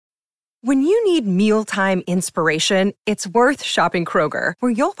When you need mealtime inspiration, it's worth shopping Kroger,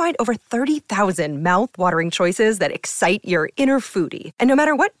 where you'll find over 30,000 mouth-watering choices that excite your inner foodie. And no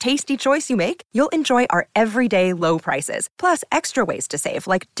matter what tasty choice you make, you'll enjoy our everyday low prices, plus extra ways to save,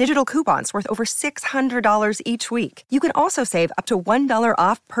 like digital coupons worth over $600 each week. You can also save up to $1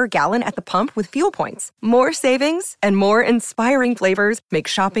 off per gallon at the pump with fuel points. More savings and more inspiring flavors make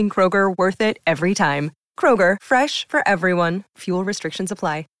shopping Kroger worth it every time. Kroger, fresh for everyone. Fuel restrictions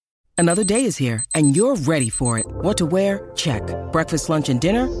apply. Another day is here, and you're ready for it. What to wear? Check. Breakfast, lunch, and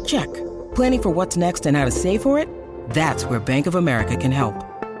dinner? Check. Planning for what's next and how to save for it? That's where Bank of America can help.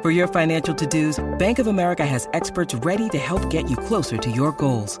 For your financial to-dos, Bank of America has experts ready to help get you closer to your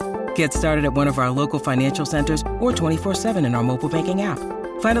goals. Get started at one of our local financial centers or 24/7 in our mobile banking app.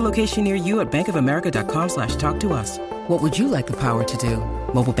 Find a location near you at bankofamerica.com/talktous. What would you like the power to do?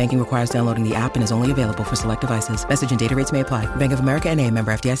 Mobile banking requires downloading the app and is only available for select devices. Message and data rates may apply. Bank of America N.A.,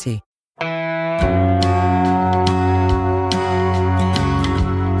 member FDIC.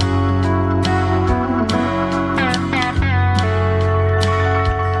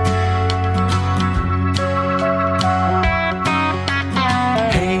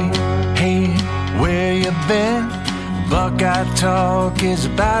 Buckeye Talk is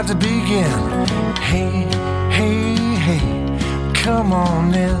about to begin. Hey, hey, hey, come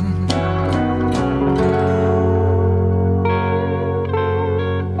on in.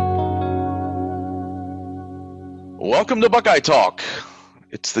 Welcome to Buckeye Talk.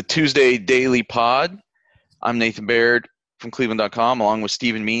 It's the Tuesday Daily Pod. I'm Nathan Baird from Cleveland.com along with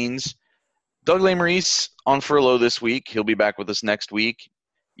Stephen Means. Doug Lesmerises on furlough this week. He'll be back with us next week,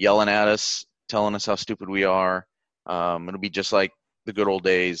 yelling at us, telling us how stupid we are. It'll be just like the good old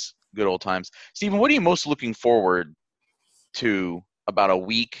days, good old times. Stephen, what are you most looking forward to about a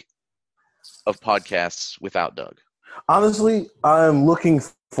week of podcasts without Doug? Honestly, I'm looking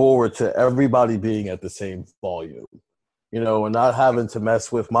forward to everybody being at the same volume, and not having to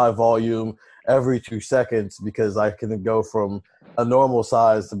mess with my volume every 2 seconds because I can go from a normal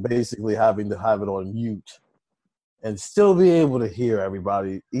size to basically having to have it on mute and still be able to hear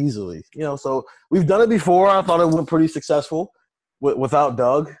everybody easily. So we've done it before. I thought it went pretty successful without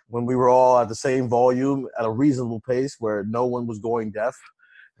Doug when we were all at the same volume at a reasonable pace where no one was going deaf.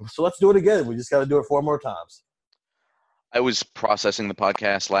 So let's do it again. We just got to do it 4 more times. I was processing the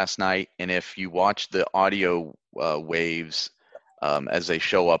podcast last night, and if you watch the audio waves as they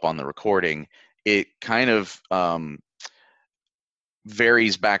show up on the recording, it kind of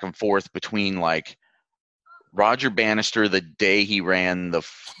varies back and forth between like Roger Bannister the day he ran the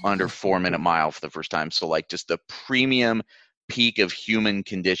under 4-minute mile for the first time. So like just the premium peak of human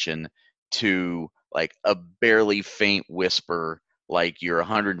condition to like a barely faint whisper, like you're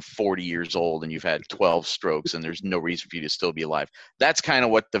 140 years old and you've had 12 strokes and there's no reason for you to still be alive. That's kind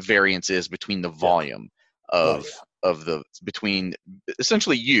of what the variance is between the volume between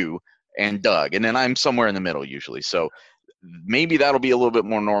essentially you and Doug. And then I'm somewhere in the middle usually. So maybe that'll be a little bit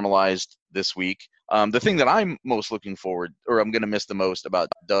more normalized this week. The thing that I'm most looking forward, or I'm going to miss the most about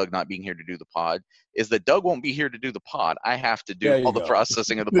Doug not being here to do the pod, is that Doug won't be here to do the pod. I have to do all the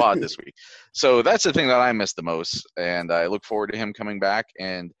processing of the pod this week. So that's the thing that I miss the most, and I look forward to him coming back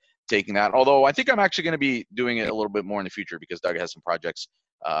and taking that. Although I think I'm actually going to be doing it a little bit more in the future because Doug has some projects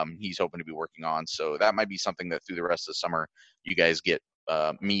he's hoping to be working on. So that might be something that through the rest of the summer you guys get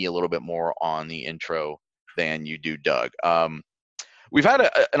me a little bit more on the intro than you do Doug. We've had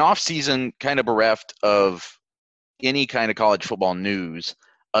an off season kind of bereft of any kind of college football news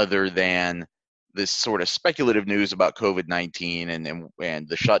other than this sort of speculative news about COVID-19 and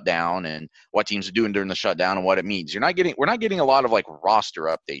the shutdown and what teams are doing during the shutdown and what it means. We're not getting a lot of like roster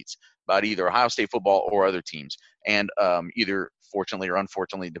updates about either Ohio State football or other teams. And either fortunately or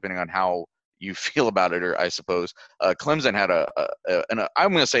unfortunately, depending on how you feel about it, or I suppose Clemson had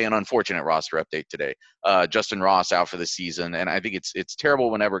I'm going to say an unfortunate roster update today. Justin Ross out for the season, and I think it's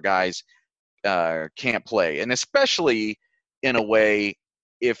terrible whenever guys can't play, and especially in a way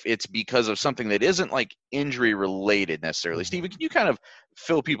if it's because of something that isn't like injury related necessarily. Steven, can you kind of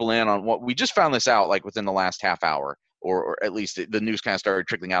fill people in on what we just found this out like within the last half hour, or at least the news kind of started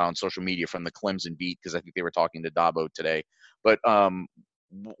trickling out on social media from the Clemson beat because I think they were talking to Dabo today, but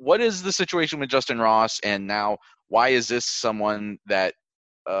what is the situation with Justin Ross, and now why is this someone that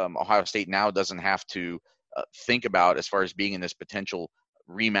Ohio State now doesn't have to think about as far as being in this potential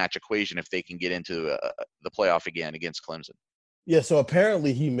rematch equation if they can get into the playoff again against Clemson? Yeah, so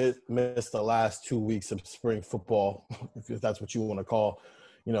apparently he missed the last 2 weeks of spring football, if that's what you want to call,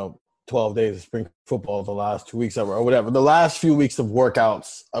 12 days of spring football, the last 2 weeks or whatever. The last few weeks of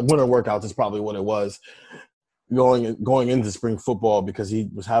workouts, winter workouts is probably what it was. going into spring football because he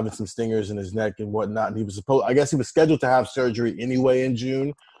was having some stingers in his neck and whatnot. And he was scheduled to have surgery anyway in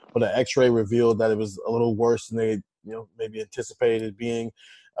June, but an X-ray revealed that it was a little worse than they maybe anticipated, being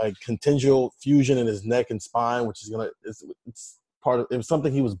a congenital fusion in his neck and spine, which is it was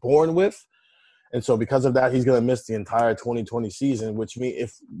something he was born with. And so because of that, he's going to miss the entire 2020 season, which means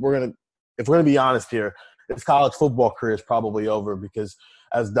if we're going to be honest here, his college football career is probably over because,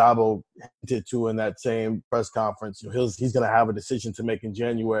 as Dabo hinted to in that same press conference, he's going to have a decision to make in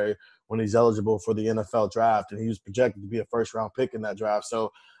January when he's eligible for the NFL draft, and he was projected to be a first-round pick in that draft.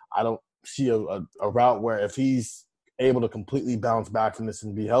 So I don't see a route where if he's able to completely bounce back from this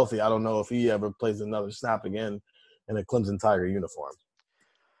and be healthy, I don't know if he ever plays another snap again in a Clemson Tiger uniform.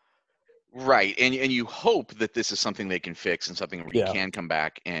 Right, and you hope that this is something they can fix and something where he can come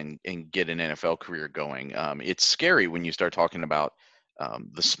back and get an NFL career going. It's scary when you start talking about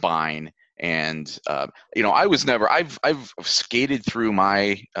the spine, and I've skated through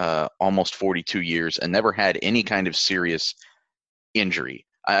my almost 42 years and never had any kind of serious injury.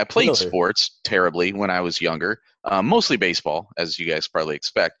 I played sports terribly when I was younger, mostly baseball, as you guys probably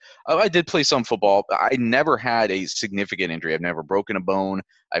expect. I did play some football. I never had a significant injury. I've never broken a bone.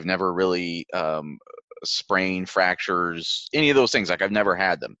 I've never really sprained, fractures, any of those things. Like, I've never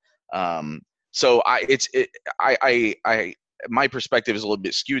had them. So my perspective is a little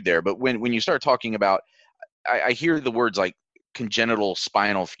bit skewed there. But when you start talking about, I hear the words like congenital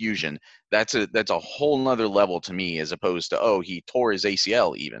spinal fusion. That's a whole nother level to me, as opposed to, he tore his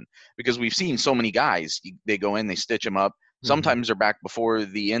ACL, even, because we've seen so many guys, they go in, they stitch them up. Sometimes they're back before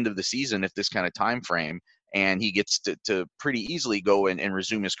the end of the season, if this kind of time frame, and he gets to pretty easily go and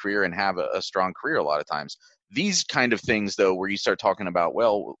resume his career and have a strong career a lot of times. These kind of things, though, where you start talking about,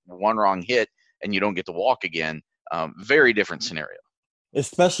 one wrong hit and you don't get to walk again, very different scenario.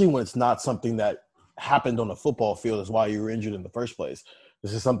 Especially when it's not something that happened on the football field is why you were injured in the first place.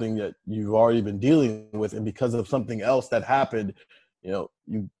 This is something that you've already been dealing with, and because of something else that happened, you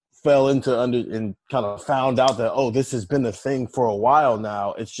fell into and kind of found out that, this has been a thing for a while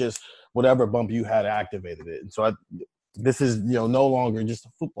now. It's just whatever bump you had activated it. And so this is, no longer just a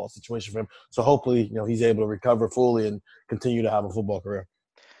football situation for him. So hopefully, he's able to recover fully and continue to have a football career.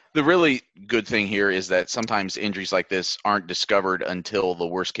 The really good thing here is that sometimes injuries like this aren't discovered until the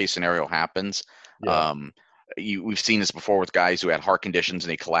worst case scenario happens. Yeah. We've seen this before with guys who had heart conditions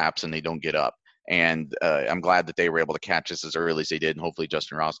and they collapse and they don't get up. And I'm glad that they were able to catch this as early as they did. And hopefully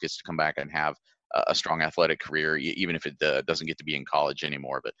Justin Ross gets to come back and have a strong athletic career, even if it doesn't get to be in college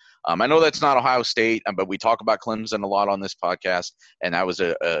anymore. But I know that's not Ohio State, but we talk about Clemson a lot on this podcast, and that was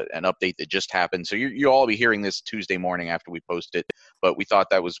an update that just happened. So you'll all be hearing this Tuesday morning after we post it. But we thought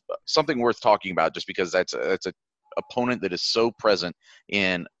that was something worth talking about, just because that's a opponent that is so present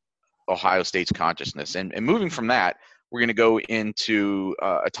in Ohio State's consciousness. And moving from that, we're going to go into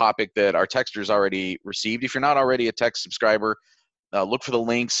a topic that our texters already received. If you're not already a text subscriber, look for the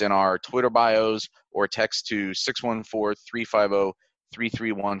links in our Twitter bios or text to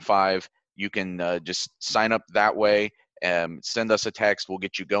 614-350-3315. You can just sign up that way and send us a text. We'll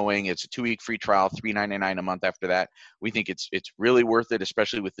get you going. It's a 2-week free trial, $3.99 a month after that. We think it's really worth it,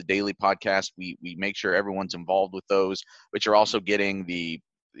 especially with the daily podcast. We make sure everyone's involved with those, but you're also getting the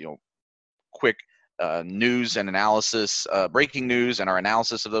quick news and analysis, breaking news and our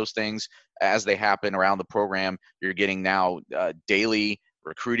analysis of those things as they happen around the program. You're getting now daily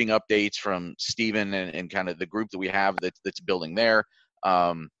recruiting updates from Steven and kind of the group that we have that's building there.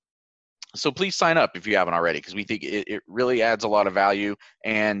 So please sign up if you haven't already, because we think it really adds a lot of value,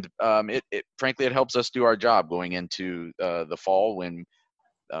 and frankly, it helps us do our job going into the fall when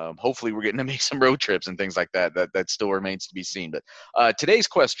hopefully we're getting to make some road trips and things like that. That still remains to be seen. But today's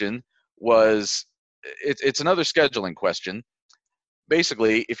question was, it's another scheduling question.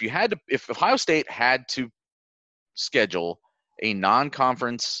 Basically, if Ohio State had to schedule a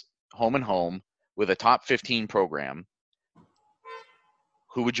non-conference home and home with a top 15 program,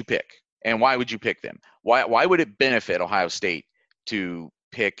 who would you pick? And why would you pick them? Why would it benefit Ohio State to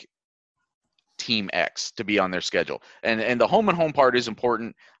pick Team X to be on their schedule? And the home and home part is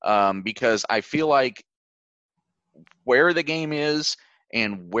important because I feel like where the game is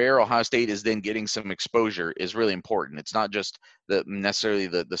and where Ohio State is then getting some exposure is really important. It's not just necessarily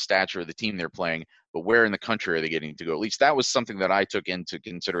the stature of the team they're playing, but where in the country are they getting to go? At least that was something that I took into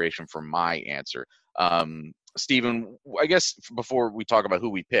consideration for my answer. Stephen, I guess before we talk about who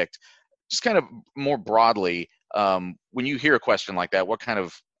we picked, just kind of more broadly, when you hear a question like that, what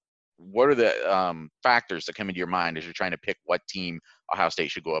are the factors that come into your mind as you're trying to pick what team Ohio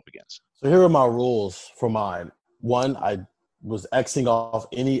State should go up against? So here are my rules for mine. One, I was Xing off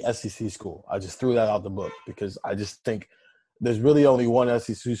any SEC school. I just threw that out the book because I just think there's really only one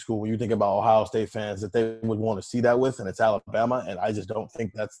SEC school when you think about Ohio State fans that they would want to see that with, and it's Alabama. And I just don't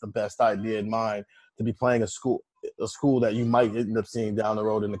think that's the best idea in mind to be playing a school that you might end up seeing down the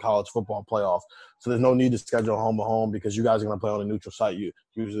road in the college football playoff. So there's no need to schedule home to home because you guys are going to play on a neutral site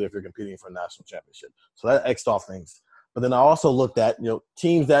usually if you're competing for a national championship. So that X'd off things. But then I also looked at,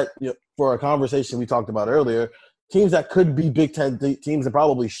 teams that, for a conversation we talked about earlier, teams that could be Big Ten teams and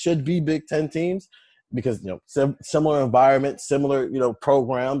probably should be Big Ten teams because, similar environment, similar,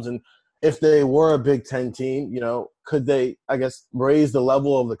 programs. And if they were a Big Ten team, could they, I guess, raise the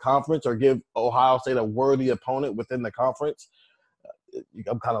level of the conference or give Ohio State a worthy opponent within the conference?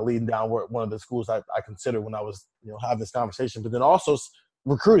 I'm kind of leading down one of the schools I considered when I was, having this conversation. But then also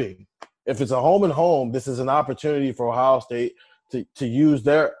recruiting. If it's a home and home, this is an opportunity for Ohio State to use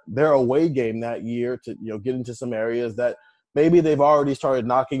their away game that year to, get into some areas that maybe they've already started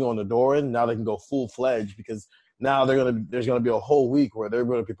knocking on the door in. Now they can go full-fledged because now there's going to be a whole week where they're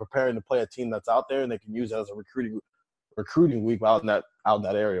going to be preparing to play a team that's out there, and they can use it as a recruiting week out in that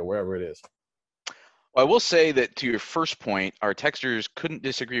area, wherever it is. Well, I will say that to your first point, our texters couldn't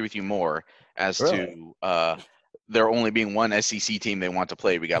disagree with you more as to there only being one SEC team they want to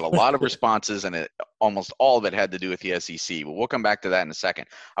play. We got a lot of responses, and almost all of it had to do with the SEC. But we'll come back to that in a second.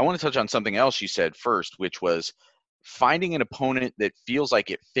 I want to touch on something else you said first, which was finding an opponent that feels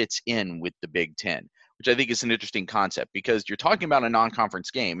like it fits in with the Big Ten, which I think is an interesting concept because you're talking about a non-conference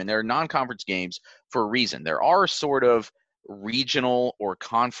game, and there are non-conference games for a reason. There are sort of regional or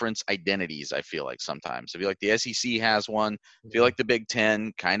conference identities, I feel like sometimes. I feel like the SEC has one. I feel like the Big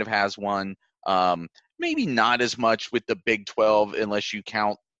Ten kind of has one. Maybe not as much with the Big 12 unless you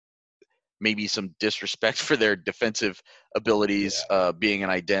count maybe some disrespect for their defensive abilities being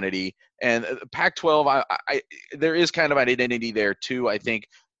an identity. And Pac-12, there is kind of an identity there too, I think,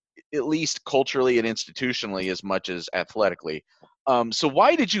 at least culturally and institutionally as much as athletically. So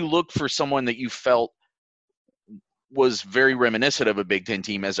why did you look for someone that you felt was very reminiscent of a Big Ten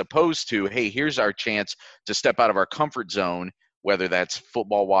team as opposed to, hey, here's our chance to step out of our comfort zone, whether that's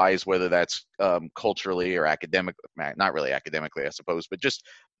football-wise, whether that's culturally or academic, not really academically, I suppose, but just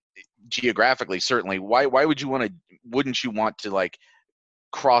geographically, certainly. Wouldn't you want to like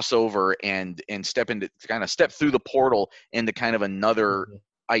cross over and step through the portal into kind of another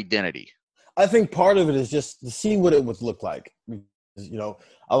identity? I think part of it is just to see what it would look like.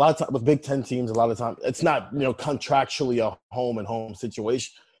 A lot of time with Big Ten teams, a lot of time it's not, contractually a home and home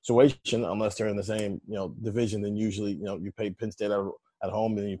situation unless they're in the same, division. Then usually, you pay Penn State at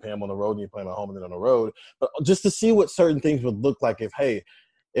home, and then you pay them on the road, and you play them at home and then on the road. But just to see what certain things would look like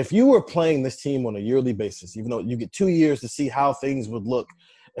if you were playing this team on a yearly basis, even though you get 2 years to see how things would look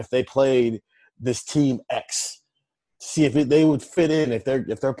if they played this team X, see if they would fit in, if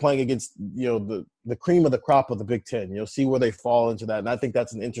they're playing against, the cream of the crop of the Big Ten, see where they fall into that. And I think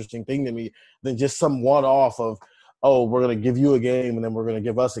that's an interesting thing to me than just some one-off of, oh, we're going to give you a game and then we're going to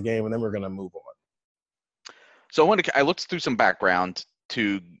give us a game and then we're going to move on. So I looked through some background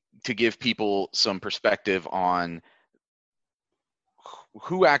to give people some perspective on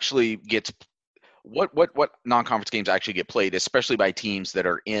who actually gets what non-conference games actually get played, especially by teams that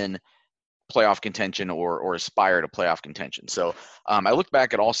are in playoff contention or aspire to playoff contention. So I looked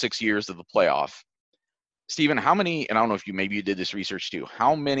back at all 6 years of the playoff. Stephen, how many, and I don't know if you did this research too,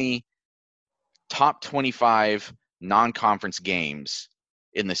 how many top 25 non-conference games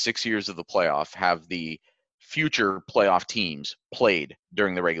in the 6 years of the playoff have the future playoff teams played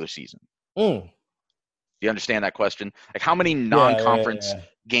during the regular season? Do you understand that question? Like how many non-conference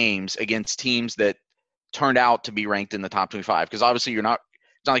games against teams that turned out to be ranked in the top 25? Because obviously it's not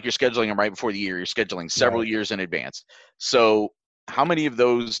like you're scheduling them right before the year. You're scheduling several years in advance. So how many of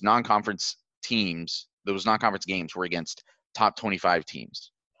those non-conference teams, those non-conference games were against top 25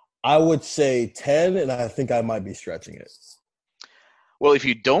 teams? I would say 10, and I think I might be stretching it. Well, if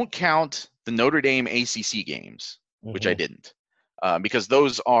you don't count the Notre Dame ACC games, which I didn't, because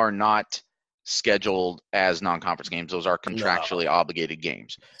those are not scheduled as non-conference games. Those are contractually obligated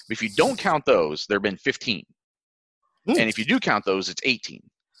games. But if you don't count those, there have been 15. And if you do count those, it's 18.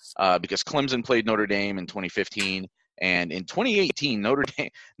 Because Clemson played Notre Dame in 2015. And in 2018,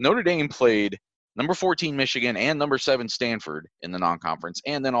 Notre Dame played number 14 Michigan and number 7 Stanford in the non-conference,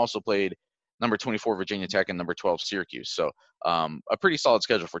 and then also played number 24 Virginia Tech and number 12 Syracuse. So a pretty solid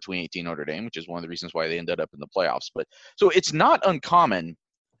schedule for 2018 Notre Dame, which is one of the reasons why they ended up in the playoffs. But so it's not uncommon.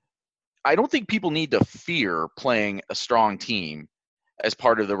 I don't think people need to fear playing a strong team as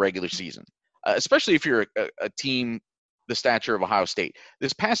part of the regular season, especially if you're a team the stature of Ohio State.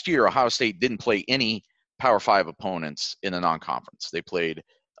 This past year, Ohio State didn't play any Power 5 opponents in the non-conference. They played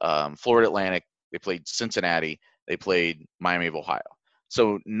Florida Atlantic, they played Cincinnati, they played Miami of Ohio.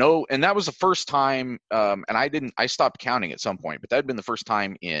 So no, and that was the first time, and I stopped counting at some point, but that had been the first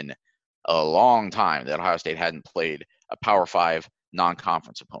time in a long time that Ohio State hadn't played a Power 5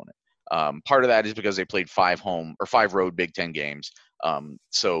 non-conference opponent. Part of that is because they played 5 road Big Ten games.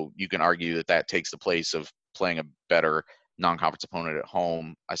 So you can argue that that takes the place of playing a better non-conference opponent at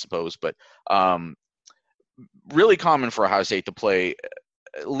home, I suppose. But really common for Ohio State to play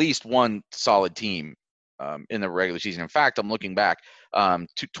at least one solid team in the regular season. In fact, I'm looking back to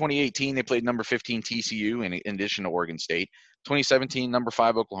 2018, they played number 15 TCU in addition to Oregon State. 2017, number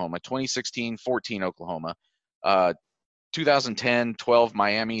 5 Oklahoma. 2016, 14 Oklahoma. 2010, 12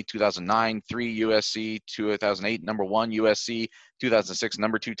 Miami. 2009, 3 USC. 2008, number 1 USC. 2006,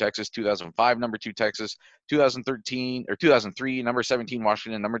 number 2 Texas. 2005, number 2 Texas. 2003, number 17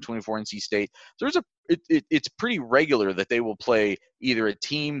 Washington. Number 24 NC State. So it's pretty regular that they will play either a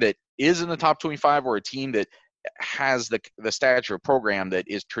team that is in the top 25 or a team that has the stature program that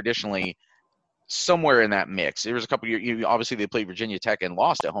is traditionally somewhere in that mix. There was a couple years, obviously they played Virginia Tech and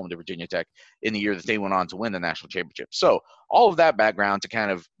lost at home to Virginia Tech in the year that they went on to win the national championship. So all of that background to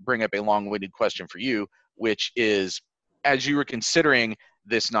kind of bring up a long-winded question for you, which is, as you were considering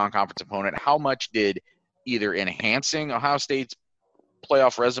this non-conference opponent, how much did either enhancing Ohio State's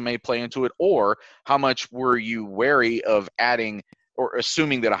playoff resume play into it, or how much were you wary of adding or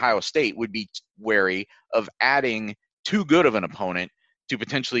assuming that Ohio State would be wary of adding too good of an opponent to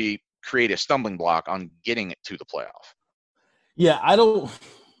potentially create a stumbling block on getting it to the playoff? Yeah,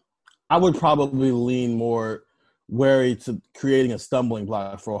 I would probably lean more wary to creating a stumbling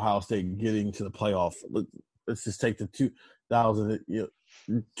block for Ohio State getting to the playoff. Let's just take the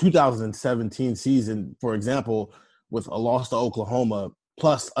 2017 season, for example, with a loss to Oklahoma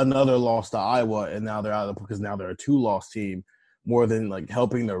plus another loss to Iowa, and now they're out because now they're a 2-loss team, more than like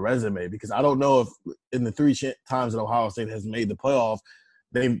helping their resume. Because I don't know if in the 3 times that Ohio State has made the playoff,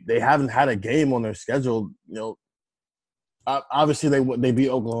 they haven't had a game on their schedule. Obviously they beat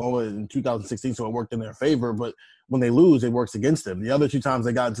Oklahoma in 2016, so it worked in their favor. But when they lose, it works against them. The other 2 times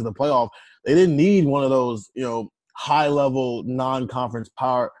they got into the playoff, they didn't need one of those high-level non-conference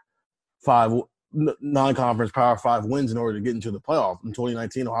Power 5 wins in order to get into the playoff. In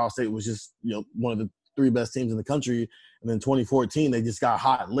 2019, Ohio State was just one of the 3 best teams in the country. And then 2014, they just got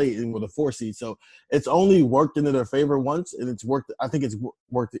hot late and were the 4 seed. So it's only worked into their favor once, and it's worked. I think it's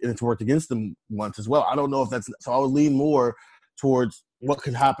worked against them once as well. I don't know if that's – so I would lean more towards what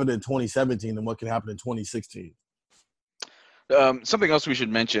could happen in 2017 than what could happen in 2016. Something else we should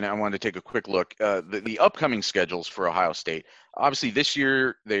mention, I wanted to take a quick look, the upcoming schedules for Ohio State. Obviously, this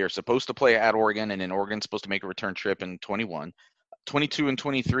year they are supposed to play at Oregon, and then Oregon's supposed to make a return trip in 21. 22 and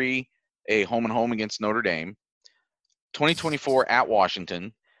 23, a home-and-home against Notre Dame. 2024 at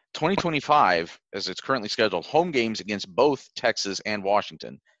Washington. 2025, as it's currently scheduled, home games against both Texas and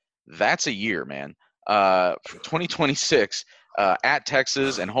Washington. That's a year, man. 2026 at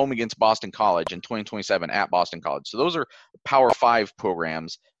Texas and home against Boston College, and 2027 at Boston College. So those are Power 5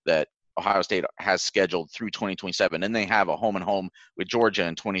 programs that Ohio State has scheduled through 2027, and they have a home-and-home with Georgia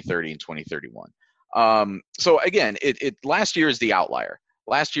in 2030 and 2031. So again, it last year is the outlier.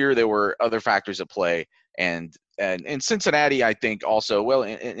 Last year there were other factors at play, and Cincinnati, I think also, well,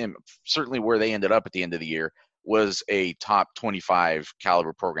 and certainly where they ended up at the end of the year was a top 25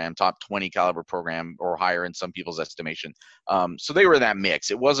 caliber program, top 20 caliber program or higher in some people's estimation. So they were in that mix.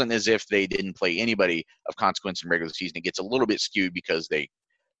 It wasn't as if they didn't play anybody of consequence in regular season. It gets a little bit skewed because they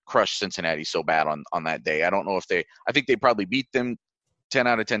crushed Cincinnati so bad on that day. I don't know if I think they probably beat them 10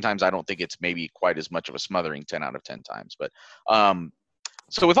 out of 10 times. I don't think it's maybe quite as much of a smothering 10 out of 10 times. But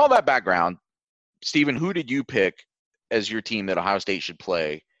so with all that background, Stephen, who did you pick as your team that Ohio State should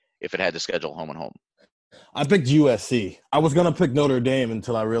play if it had to schedule home and home? I picked USC. I was going to pick Notre Dame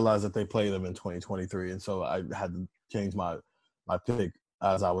until I realized that they play them in 2023, and so I had to change my pick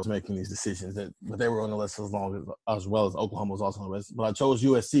as I was making these decisions. But they were on the list as well as Oklahoma was also on the list. But I chose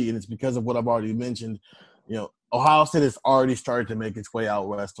USC, and it's because of what I've already mentioned. Ohio State has already started to make its way out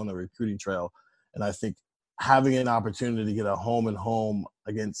west on the recruiting trail, and I think having an opportunity to get a home and home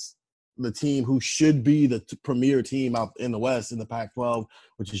against the team who should be the premier team out in the West in the Pac-12,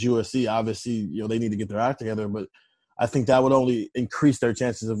 which is USC. Obviously, they need to get their act together, but I think that would only increase their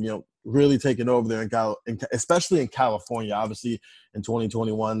chances of, really taking over there, especially in California. Obviously, in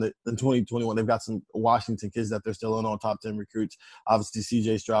 2021, they've got some Washington kids that they're still on top 10 recruits. Obviously,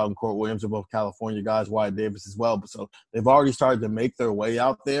 C.J. Stroud and Court Williams are both California guys, Wyatt Davis as well. But so they've already started to make their way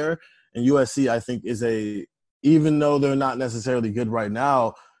out there. And USC, I think, even though they're not necessarily good right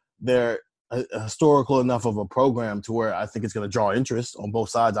now, they're a historical enough of a program to where I think it's going to draw interest on both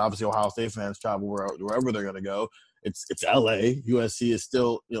sides. Obviously, Ohio State fans travel wherever they're going to go. It's LA. USC is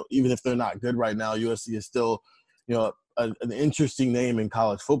still, even if they're not good right now, USC is still, an interesting name in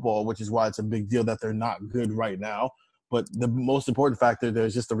college football, which is why it's a big deal that they're not good right now. But the most important factor there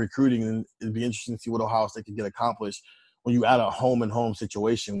is just the recruiting, and it'd be interesting to see what Ohio State can get accomplished when you add a home-and-home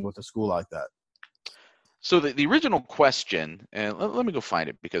situation with a school like that. So the original question, and let me go find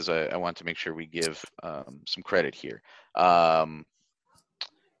it because I want to make sure we give some credit here. In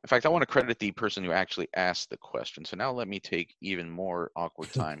fact, I want to credit the person who actually asked the question. So now let me take even more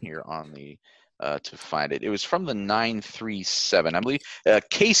awkward time here on the to find it. It was from the 937, I believe.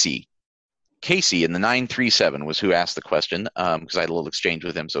 Casey in the 937 was who asked the question because I had a little exchange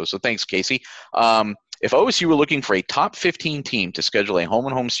with him. So thanks, Casey. If OSU were looking for a top 15 team to schedule a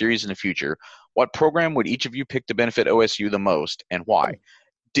home-and-home series in the future, what program would each of you pick to benefit OSU the most, and why?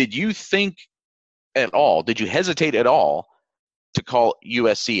 Did you think at all, did you hesitate at all to call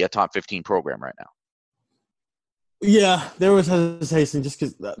USC a top 15 program right now? Yeah, there was hesitation just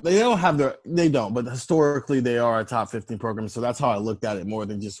because they don't, but historically they are a top 15 program. So that's how I looked at it more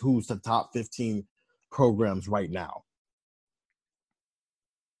than just who's the top 15 programs right now.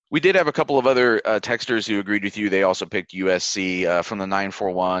 We did have a couple of other texters who agreed with you. They also picked USC from the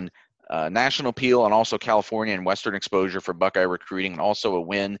 941. National appeal and also California and Western exposure for Buckeye recruiting, and also a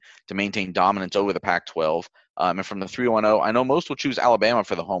win to maintain dominance over the Pac-12. And from the 310, I know most will choose Alabama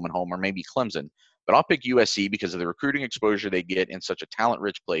for the home and home, or maybe Clemson, but I'll pick USC because of the recruiting exposure they get in such a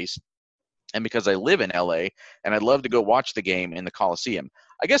talent-rich place, and because I live in LA and I'd love to go watch the game in the Coliseum.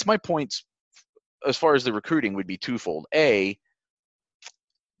 I guess my points as far as the recruiting would be twofold. A,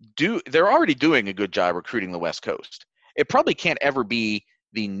 they're already doing a good job recruiting the West Coast. It probably can't ever be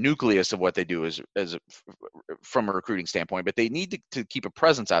the nucleus of what they do as from a recruiting standpoint, but they need to keep a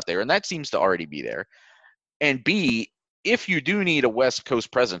presence out there, and that seems to already be there. And B, if you do need a West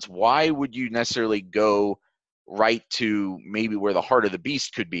Coast presence, why would you necessarily go right to maybe where the heart of the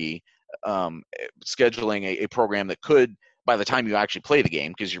beast could be, scheduling a program that could, by the time you actually play the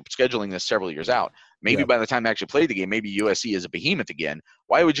game, because you're scheduling this several years out, maybe by the time you actually play the game, maybe USC is a behemoth again.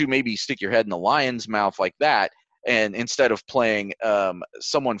 Why would you maybe stick your head in the lion's mouth like that, and instead of playing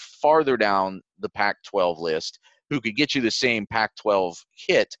someone farther down the Pac-12 list who could get you the same Pac-12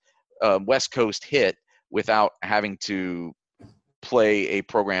 hit, West Coast hit, without having to play a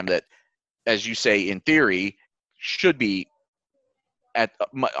program that, as you say, in theory, should be at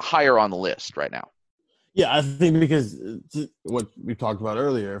higher on the list right now? Yeah, I think because what we talked about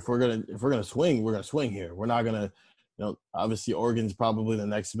earlier, if we're gonna swing, we're gonna swing here. We're not gonna, obviously Oregon's probably the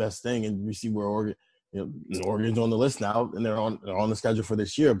next best thing, and we see where Oregon's on the list now, and they're on the schedule for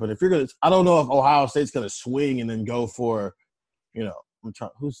this year. But if I don't know if Ohio State's gonna swing and then go for,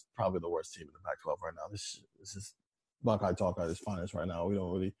 who's probably the worst team in the Pac-12 right now. This is Buckeye talk at its finest right now. We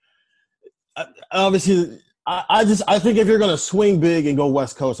don't really. Obviously, I think if you're gonna swing big and go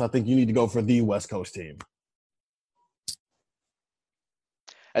West Coast, I think you need to go for the West Coast team.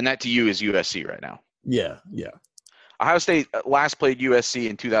 And that to you is USC right now. Yeah. Ohio State last played USC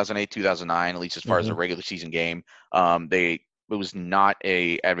in 2008, 2009, at least as far as a regular season game. It was not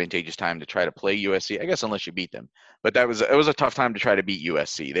a advantageous time to try to play USC, I guess, unless you beat them. But it was a tough time to try to beat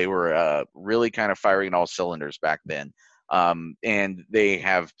USC. They were really kind of firing all cylinders back then. And they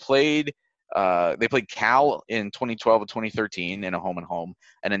have played they played Cal in 2012 and 2013 in a home and home,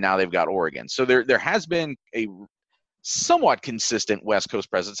 and then now they've got Oregon. So there has been a somewhat consistent West Coast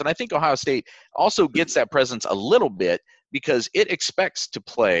presence, and I think Ohio State also gets that presence a little bit because it expects to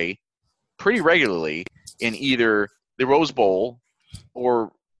play pretty regularly in either the Rose Bowl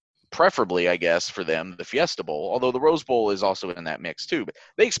or preferably, I guess, for them, the Fiesta Bowl, although the Rose Bowl is also in that mix too. But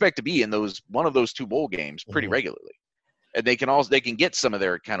they expect to be in one of those two bowl games pretty regularly. And they can get some of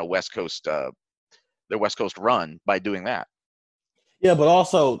their kind of West Coast their West Coast run by doing that. Yeah, but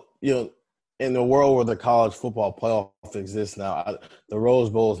also, in the world where the college football playoff exists now, the Rose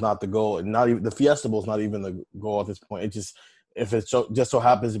Bowl is not the goal, and not even the Fiesta Bowl is not even the goal at this point. It just, if it just so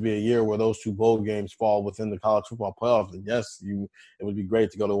happens to be a year where those two bowl games fall within the college football playoff, then yes, it would be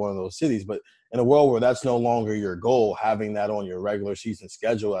great to go to one of those cities. But in a world where that's no longer your goal, having that on your regular season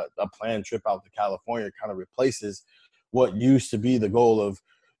schedule, a planned trip out to California kind of replaces what used to be the goal of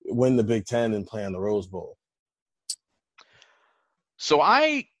win the Big Ten and play in the Rose Bowl. So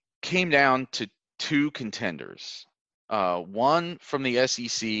I came down to two contenders, one from the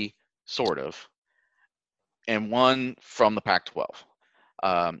SEC, sort of, and one from the Pac-12.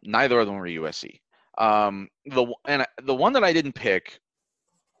 Neither of them were USC. The one that I didn't pick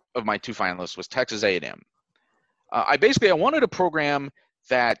of my two finalists was Texas A&M. I wanted a program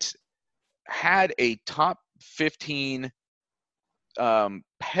that had a top 15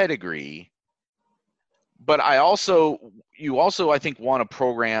 pedigree, but you also I think want a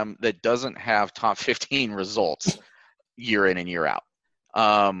program that doesn't have top 15 results year in and year out,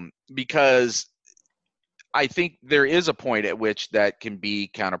 because I think there is a point at which that can be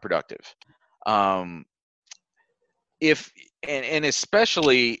counterproductive. And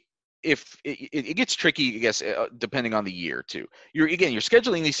especially if it gets tricky, I guess, depending on the year too. You're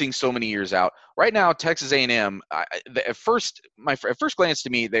scheduling these things so many years out. Right now, Texas A&M. At first glance to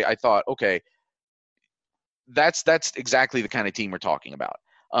me, I thought, okay, that's exactly the kind of team we're talking about.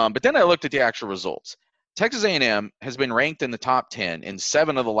 But then I looked at the actual results. Texas A&M has been ranked in the top 10 in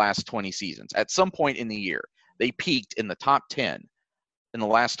 7 of the last 20 seasons. At some point in the year, they peaked in the top 10 in the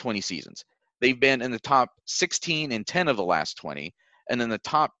last 20 seasons. They've been in the top 16 in 10 of the last 20, and in the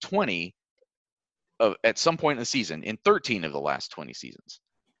top 20 at some point in the season in 13 of the last 20 seasons.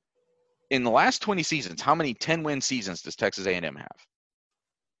 In the last 20 seasons, how many 10-win seasons does Texas A&M have?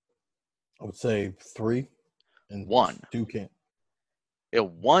 I would say 3 and 1. 2 can't.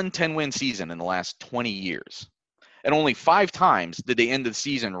 One 10-win season in the last 20 years. And only 5 times did they end the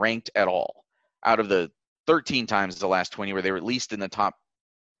season ranked at all, out of the 13 times the last 20 where they were at least in the top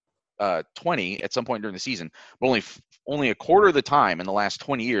 20 at some point during the season. But only a quarter of the time in the last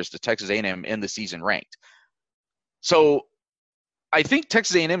 20 years does Texas A&M end the season ranked. So I think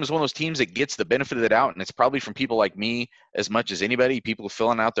Texas A&M is one of those teams that gets the benefit of the doubt, and it's probably from people like me as much as anybody, people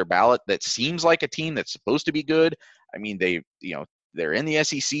filling out their ballot, that seems like a team that's supposed to be good. I mean, they're in the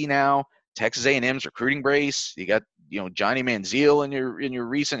SEC now. Texas A&M's recruiting brace. You got Johnny Manziel in your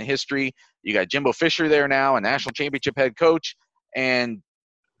recent history. You got Jimbo Fisher there now, a national championship head coach, and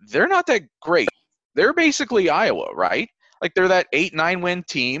they're not that great. They're basically Iowa, right? Like they're that 8-9 win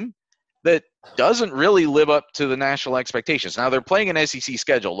team that doesn't really live up to the national expectations. Now they're playing an SEC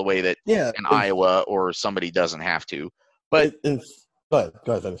schedule the way that an Iowa or somebody doesn't have to, but go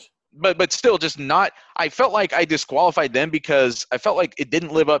ahead, finish. But still, just not. I felt like I disqualified them because I felt like it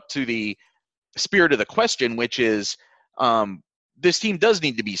didn't live up to the spirit of the question, which is this team does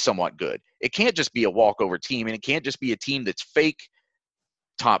need to be somewhat good. It can't just be a walkover team, and it can't just be a team that's fake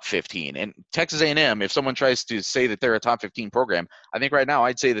top 15. And Texas A&M, if someone tries to say that they're a top 15 program, I think right now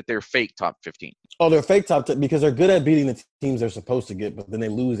I'd say that they're fake top 15. Oh, they're fake top 10 because they're good at beating the teams they're supposed to get, but then they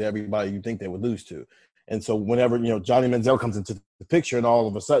lose to everybody you think they would lose to. And so whenever, Johnny Manziel comes into the picture and all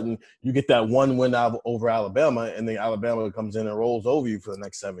of a sudden you get that one win over Alabama, and then Alabama comes in and rolls over you for the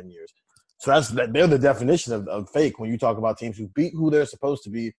next 7 years. So they're the definition of fake when you talk about teams who beat who they're supposed to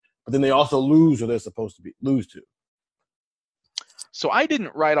be, but then they also lose who they're supposed to lose to. So I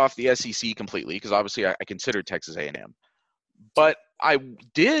didn't write off the SEC completely because obviously I considered Texas A&M. But I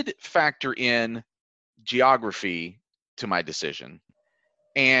did factor in geography to my decision.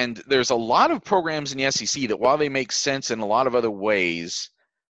 And there's a lot of programs in the SEC that while they make sense in a lot of other ways,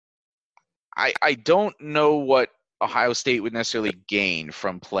 I don't know what Ohio State would necessarily gain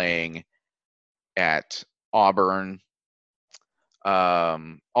from playing at Auburn.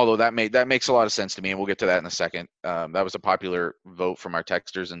 Although that makes a lot of sense to me, and we'll get to that in a second. That was a popular vote from our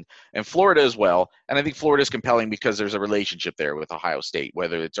texters, and Florida as well. And I think Florida is compelling because there's a relationship there with Ohio State,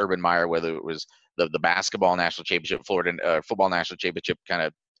 whether it's Urban Meyer, whether it was the basketball national championship, Florida football national championship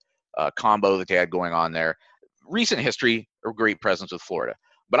kind of combo that they had going on there. Recent history, a great presence with Florida.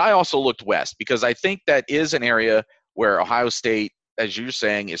 But I also looked west because I think that is an area where Ohio State, as you're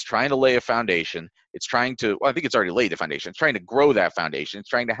saying, is trying to lay a foundation. It's trying to, I think it's already laid the foundation. It's trying to grow that foundation. It's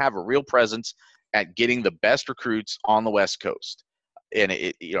trying to have a real presence at getting the best recruits on the West Coast.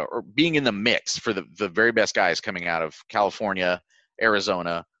 And or being in the mix for the very best guys coming out of California,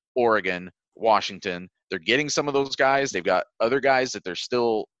 Arizona, Oregon, Washington. They're getting some of those guys. They've got other guys that they're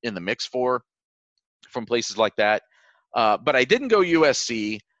still in the mix for from places like that. But I didn't go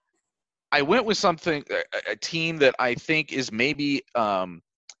USC. I went with a team that I think is maybe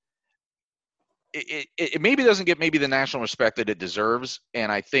it maybe doesn't get maybe the national respect that it deserves,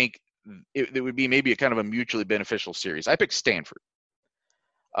 and I think it would be maybe a kind of a mutually beneficial series. I picked Stanford.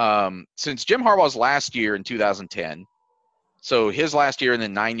 Since Jim Harbaugh's last year in 2010, so his last year and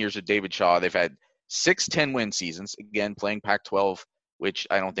then 9 years with David Shaw, they've had 6 10-win seasons, again playing Pac-12, which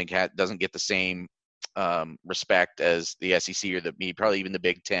I don't think doesn't get the same respect as the SEC or probably even the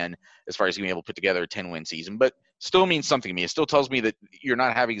Big Ten as far as being able to put together a 10-win season, but still means something to me. It still tells me that you're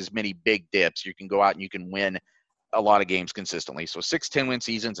not having as many big dips. You can go out and you can win a lot of games consistently. So 6 10-win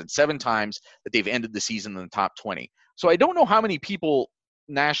seasons and 7 times that they've ended the season in the top 20. So I don't know how many people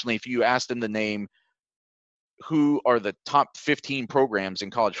nationally, if you asked them to name who are the top 15 programs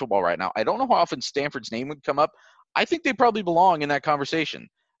in college football right now, I don't know how often Stanford's name would come up. I think they probably belong in that conversation.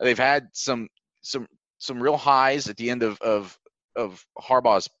 They've had some real highs at the end of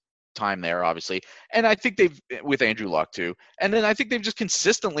Harbaugh's time there, obviously, and I think they've with Andrew Luck too, and then I think they've just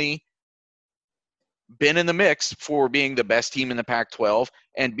consistently been in the mix for being the best team in the Pac-12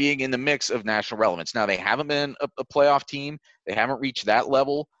 and being in the mix of national relevance. Now, they haven't been a playoff team. They haven't reached that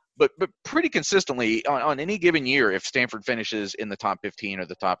level, but pretty consistently on any given year, if Stanford finishes in the top 15 or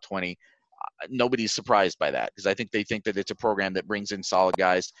the top 20, nobody's surprised by that, because I think they think that it's a program that brings in solid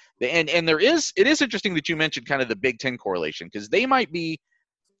guys. And it is interesting that you mentioned kind of the Big Ten correlation, because they might be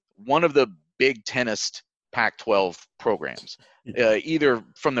one of the Big Tenest Pac-12 programs, either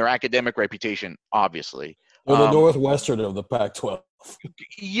from their academic reputation, obviously. Or the Northwestern of the Pac-12.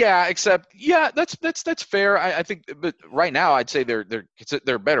 Yeah, that's fair. I think, but right now I'd say they're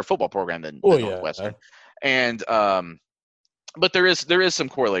a better football program than Northwestern, and but there is some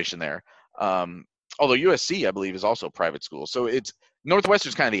correlation there. Although USC, I believe, is also a private school, so it's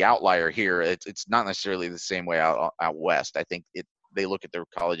Northwestern's kind of the outlier here. It's not necessarily the same way out west. I think they look at their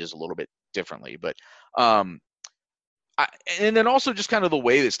colleges a little bit differently, but and then also just kind of the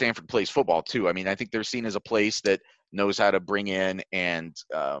way that Stanford plays football too. I mean, I think they're seen as a place that knows how to bring in and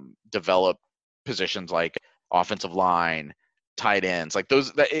develop positions like offensive line, tight ends, like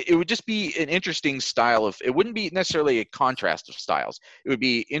those. It would just be an interesting style of. It wouldn't be necessarily a contrast of styles. It would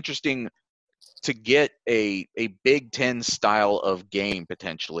be interesting to get a Big Ten style of game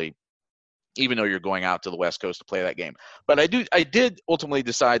potentially, even though you're going out to the West Coast to play that game. But I did ultimately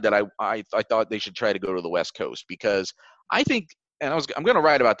decide that I thought they should try to go to the West Coast, because I think, and I'm going to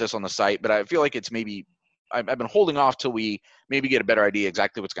write about this on the site, but I feel like it's maybe I've been holding off till we maybe get a better idea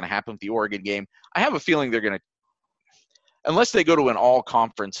exactly what's going to happen with the Oregon game. I have a feeling they're going to, unless they go to an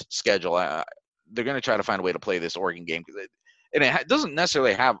all-conference schedule, they're going to try to find a way to play this Oregon game. And it doesn't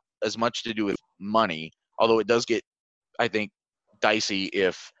necessarily have as much to do with money, although it does get, I think, dicey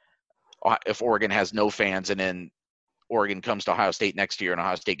if Oregon has no fans and then Oregon comes to Ohio State next year and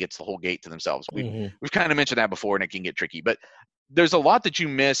Ohio State gets the whole gate to themselves. We've kind of mentioned that before, and it can get tricky. But there's a lot that you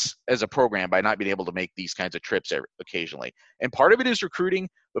miss as a program by not being able to make these kinds of trips occasionally. And part of it is recruiting,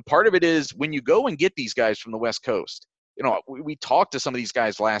 but part of it is when you go and get these guys from the West Coast. You know, we talked to some of these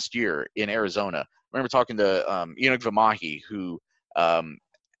guys last year in Arizona. I remember talking to Enoch Vamahi,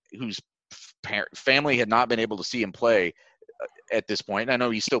 whose family had not been able to see him play at this point. I know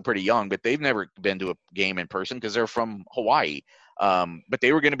he's still pretty young, but they've never been to a game in person because they're from Hawaii. But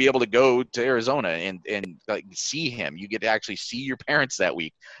they were going to be able to go to Arizona and like see him. You get to actually see your parents that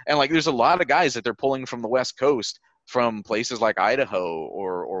week. And like, there's a lot of guys that they're pulling from the West Coast, from places like Idaho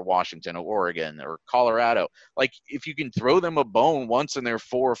or Washington or Oregon or Colorado. Like, if you can throw them a bone once in their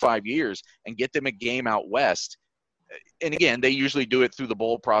 4 or 5 years and get them a game out West, and again, they usually do it through the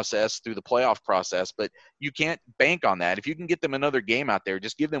bowl process, through the playoff process, but you can't bank on that. If you can get them another game out there,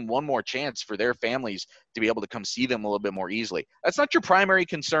 just give them one more chance for their families to be able to come see them a little bit more easily. That's not your primary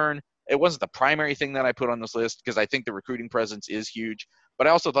concern. It wasn't the primary thing that I put on this list, because I think the recruiting presence is huge, but I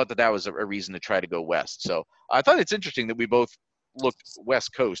also thought that was a reason to try to go West. So I thought it's interesting that we both looked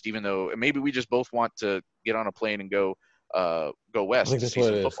West Coast, even though maybe we just both want to get on a plane and go West to see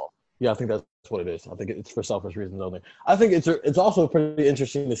some football. Yeah, I think that's what it is. I think it's for selfish reasons only. I think it's also pretty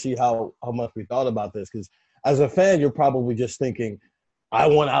interesting to see how much we thought about this, because as a fan, you're probably just thinking, I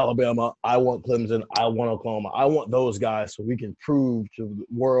want Alabama, I want Clemson, I want Oklahoma, I want those guys so we can prove to the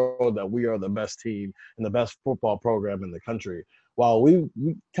world that we are the best team and the best football program in the country. While we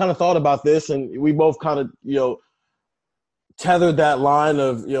kind of thought about this, and we both kind of, tethered that line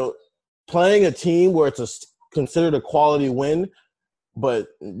of, playing a team where it's considered a quality win, but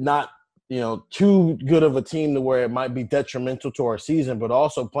not, too good of a team to where it might be detrimental to our season, but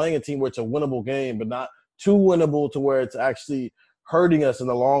also playing a team where it's a winnable game, but not too winnable to where it's actually hurting us in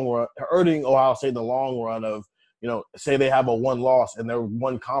the long run, hurting Ohio State in the long run of, say they have a one loss and their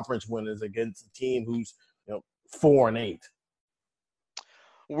one conference win is against a team who's, 4-8.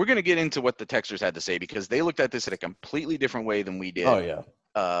 We're going to get into what the Texers had to say, because they looked at this in a completely different way than we did. Oh, yeah.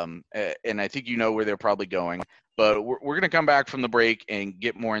 And I think where they're probably going. But we're going to come back from the break and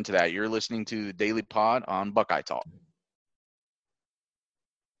get more into that. You're listening to the Daily Pod on Buckeye Talk.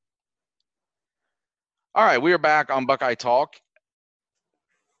 All right, we are back on Buckeye Talk.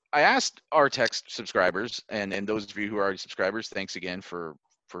 I asked our text subscribers, and those of you who are already subscribers, thanks again for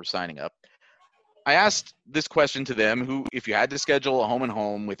signing up. I asked this question to them: who, if you had to schedule a home and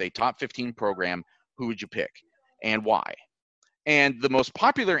home with a top 15 program, who would you pick and why? And the most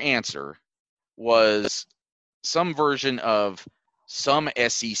popular answer was some version of some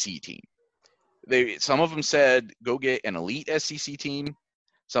SEC team. Some of them said, go get an elite SEC team.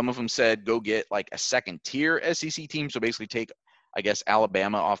 Some of them said, go get like a second tier SEC team. So basically take I guess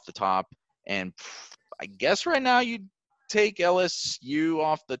Alabama off the top, and I guess right now you'd take LSU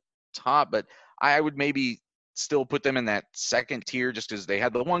off the top, but I would maybe still put them in that second tier just because they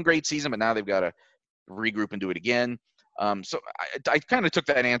had the one great season, but now they've got to regroup and do it again. So I kind of took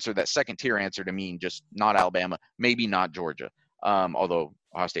that second tier answer to mean just not Alabama, maybe not Georgia, although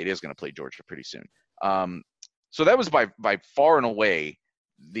Ohio State is going to play Georgia pretty soon. So that was by far and away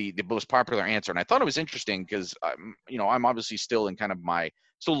the most popular answer. And I thought it was interesting because, I'm obviously still in kind of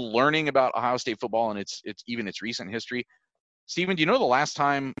still learning about Ohio State football and its recent history. Steven, do you know the last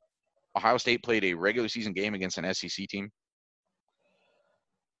time Ohio State played a regular season game against an SEC team?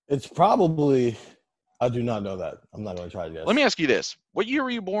 It's probably – I do not know that. I'm not going to try to guess. Let me ask you this. What year were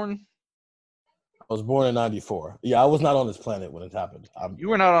you born? I was born in 94. Yeah, I was not on this planet when it happened. You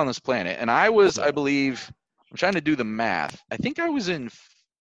were not on this planet. And I was, I believe – I'm trying to do the math. I think I was in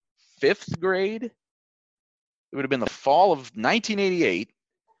 5th grade. It would have been the fall of 1988.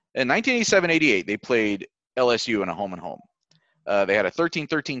 In 1987-88, they played LSU in a home-and-home. They had a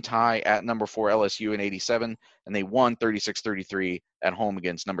 13-13 tie at number 4 LSU in 87, and they won 36-33 at home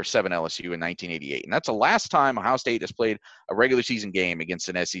against number 7 LSU in 1988. And that's the last time Ohio State has played a regular season game against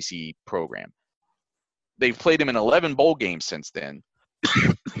an SEC program. They've played them in 11 bowl games since then.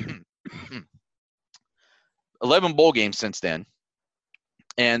 11 bowl games since then,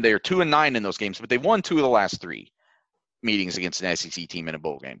 and they're 2-9 in those games, but they've won 2 of the last 3 meetings against an SEC team in a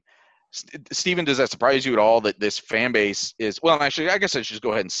bowl game. Steven, does that surprise you at all that this fan base is – well, actually, I guess I should just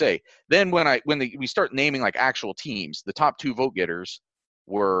go ahead and say. Then we start naming like actual teams, the top 2 vote getters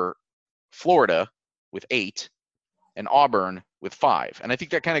were Florida with 8 and Auburn with 5. And I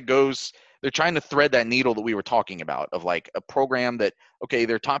think that kind of goes – they're trying to thread that needle that we were talking about of like a program that, okay,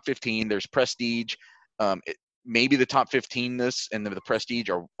 they're top 15, there's prestige. Maybe the top 15-ness and the prestige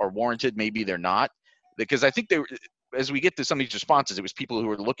are warranted. Maybe they're not. Because I think as we get to some of these responses, it was people who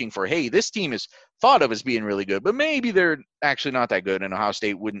were looking for, hey, this team is thought of as being really good, but maybe they're actually not that good, and Ohio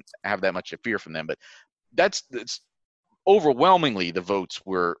State wouldn't have that much to fear from them. But that's overwhelmingly the votes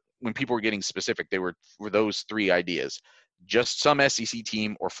were, when people were getting specific, they were those 3 ideas. Just some SEC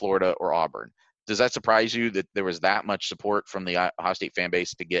team or Florida or Auburn. Does that surprise you that there was that much support from the Ohio State fan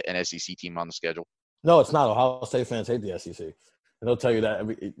base to get an SEC team on the schedule? No, it's not. Ohio State fans hate the SEC. And they'll tell you that. I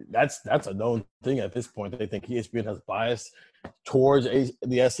mean, that's a known thing at this point. They think ESPN has bias towards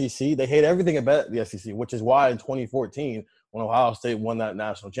the SEC. They hate everything about the SEC, which is why in 2014, when Ohio State won that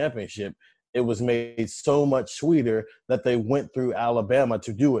national championship, it was made so much sweeter that they went through Alabama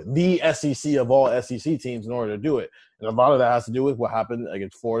to do it. The SEC of all SEC teams in order to do it. And a lot of that has to do with what happened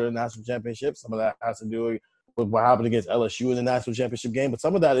against Florida in the national championship. Some of that has to do with what happened against LSU in the national championship game. But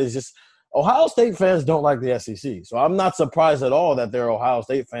some of that is just Ohio State fans don't like the SEC. So I'm not surprised at all that there are Ohio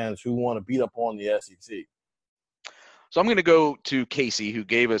State fans who want to beat up on the SEC. So I'm going to go to Casey, who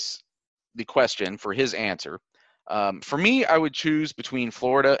gave us the question for his answer. For me, I would choose between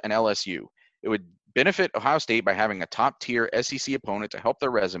Florida and LSU. It would benefit Ohio State by having a top-tier SEC opponent to help their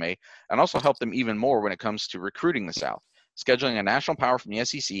resume and also help them even more when it comes to recruiting the South. Scheduling a national power from the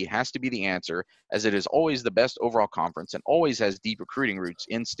SEC has to be the answer, as it is always the best overall conference and always has deep recruiting roots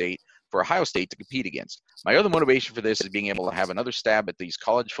in state for Ohio State to compete against. My other motivation for this is being able to have another stab at these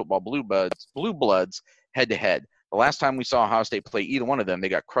college football blue bloods head-to-head. The last time we saw Ohio State play either one of them, they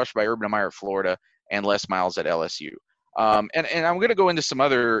got crushed by Urban Meyer at Florida and Les Miles at LSU. And I'm going to go into some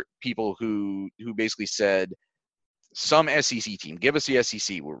other people who basically said some SEC team. Give us the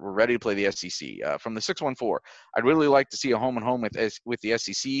SEC. We're ready to play the SEC. From the 614, I'd really like to see a home-and-home with the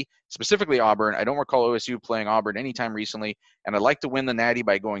SEC, specifically Auburn. I don't recall OSU playing Auburn anytime recently, and I'd like to win the Natty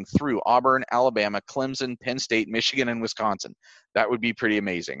by going through Auburn, Alabama, Clemson, Penn State, Michigan, and Wisconsin. That would be pretty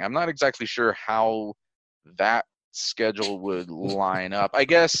amazing. I'm not exactly sure how that schedule would line up. I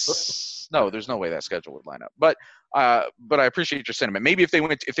guess no, there's no way that schedule would line up. But I appreciate your sentiment. Maybe if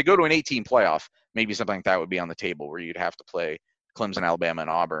they go to an 18 playoff, maybe something like that would be on the table where you'd have to play Clemson, Alabama, and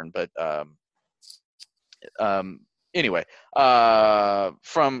Auburn. But anyway,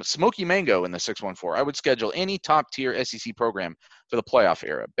 from Smoky Mango in the 614, I would schedule any top-tier SEC program for the playoff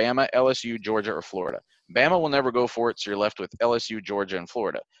era: Bama, LSU, Georgia, or Florida. Bama will never go for it, so you're left with LSU, Georgia, and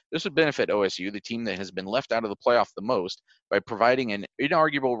Florida. This would benefit OSU, the team that has been left out of the playoff the most, by providing an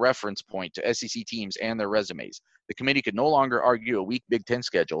inarguable reference point to SEC teams and their resumes. The committee could no longer argue a weak Big Ten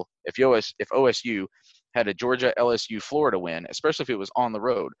schedule if OSU had a Georgia, LSU, Florida win, especially if it was on the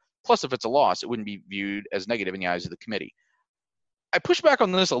road. Plus, if it's a loss, it wouldn't be viewed as negative in the eyes of the committee. I push back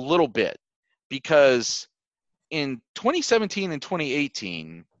on this a little bit because in 2017 and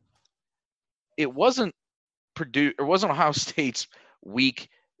 2018, it wasn't Ohio State's weak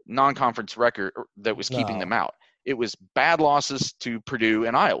non-conference record that was keeping them out. it was bad losses to Purdue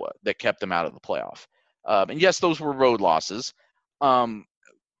and Iowa that kept them out of the playoff. And yes, those were road losses.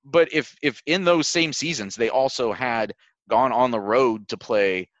 But if in those same seasons they also had gone on the road to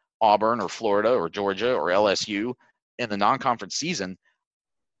play Auburn or Florida or Georgia or LSU in the non-conference season,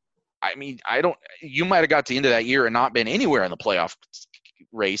 I mean, you might have got to the end of that year and not been anywhere in the playoff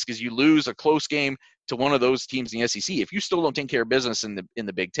race because you lose a close game to one of those teams in the SEC. If you still don't take care of business in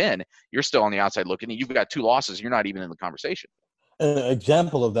the Big Ten, you're still on the outside looking. You've got 2 losses. You're not even in the conversation. An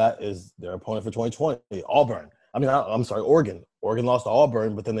example of that is their opponent for 2020, Auburn. I'm sorry, Oregon. Oregon lost to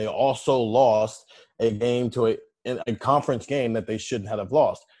Auburn, but then they also lost a game to a conference game that they shouldn't have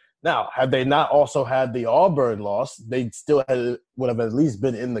lost. Now, had they not also had the Auburn loss, they still would have at least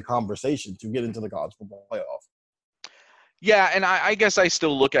been in the conversation to get into the college football playoff. Yeah, and I guess I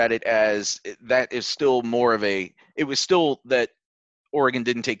still look at it as that is still more of it was still that Oregon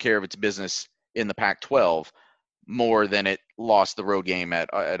didn't take care of its business in the Pac-12 more than it lost the road game at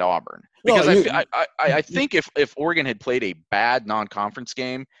Auburn. Because I think if Oregon had played a bad non-conference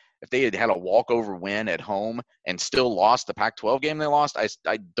game, if they had a walkover win at home and still lost the Pac-12 game they lost,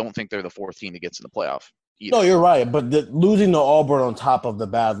 I don't think they're the 4th team that gets in the playoff either. No, you're right. But losing to Auburn on top of the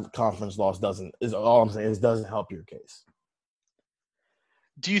bad conference loss doesn't help your case.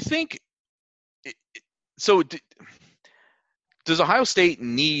 Do you think – so does Ohio State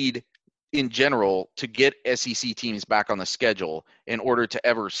need in general to get SEC teams back on the schedule in order to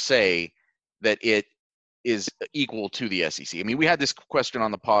ever say that it is equal to the SEC? I mean, we had this question on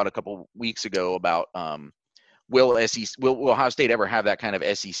the pod a couple weeks ago about will Ohio State ever have that kind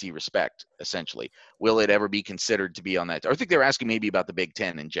of SEC respect, essentially? Will it ever be considered to be on that? I think they were asking maybe about the Big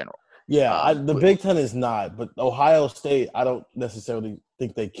Ten in general. Yeah, the Big Ten is not, but Ohio State, I don't necessarily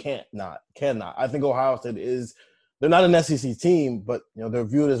think they cannot. I think Ohio State is – they're not an SEC team, but they're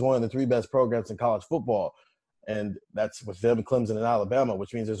viewed as one of the 3 best programs in college football, and that's with them, Clemson, and Alabama,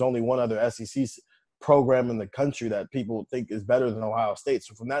 which means there's only one other SEC program in the country that people think is better than Ohio State.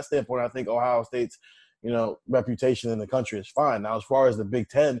 So from that standpoint, I think Ohio State's reputation in the country is fine. Now, as far as the Big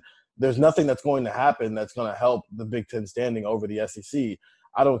Ten, there's nothing that's going to happen that's going to help the Big Ten standing over the SEC.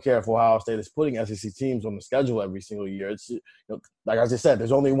 I don't care if Ohio State is putting SEC teams on the schedule every single year. It's like I just said,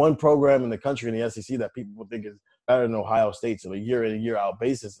 there's only one program in the country in the SEC that people think is better than Ohio State on a year in and year out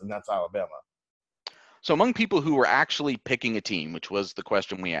basis, and that's Alabama. So among people who were actually picking a team, which was the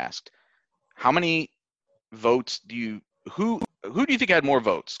question we asked, how many votes who do you think had more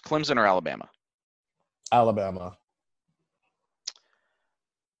votes, Clemson or Alabama? Alabama.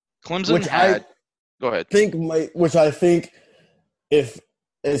 Clemson go ahead. Which I think if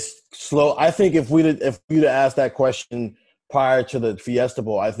it's slow, I think if you'd asked that question prior to the Fiesta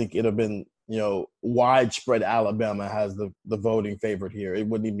Bowl, I think it'd have been, widespread Alabama has the voting favorite here. It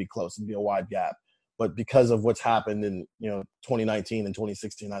wouldn't even be close. It'd be a wide gap. But because of what's happened in, 2019 and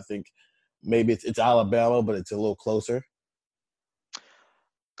 2016, I think maybe it's Alabama, but it's a little closer.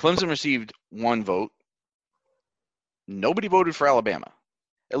 Clemson received 1 vote. Nobody voted for Alabama.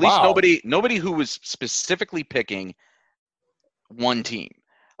 At least nobody who was specifically picking one team.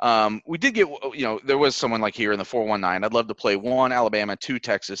 We did get, there was someone like here in the 419. I'd love to play 1 Alabama, 2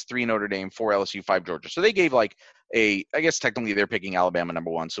 Texas, 3 Notre Dame, 4 LSU, 5 Georgia. So they gave I guess technically they're picking Alabama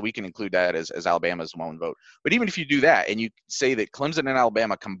number 1. So we can include that as Alabama's 1 vote. But even if you do that and you say that Clemson and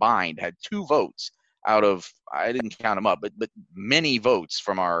Alabama combined had 2 votes out of, I didn't count them up, but many votes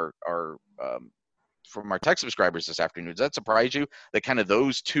from our tech subscribers this afternoon. Does that surprise you that kind of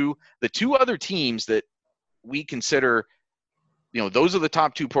the 2 other teams that we consider, those are the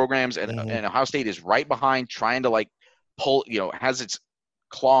top 2 programs, and Ohio State is right behind, trying to pull, has its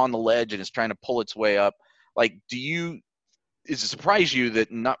claw on the ledge and is trying to pull its way up. Does it surprise you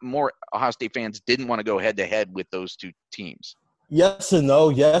that not more Ohio State fans didn't want to go head to head with those 2 teams? Yes and no.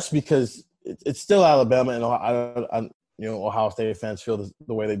 Yes, because it's still Alabama, and Ohio State fans feel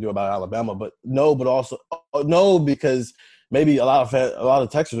the way they do about Alabama. But no, because maybe a lot of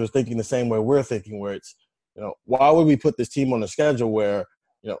Texans are thinking the same way we're thinking, where it's, why would we put this team on the schedule where,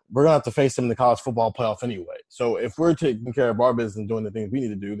 we're going to have to face them in the college football playoff anyway. So if we're taking care of our business and doing the things we need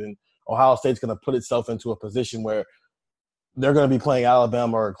to do, then Ohio State's going to put itself into a position where they're going to be playing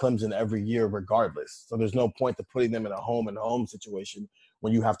Alabama or Clemson every year regardless. So there's no point to putting them in a home-and-home situation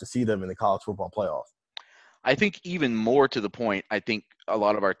when you have to see them in the college football playoff. I think even more to the point, I think a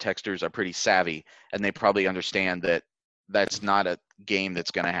lot of our texters are pretty savvy, and they probably understand that that's not a game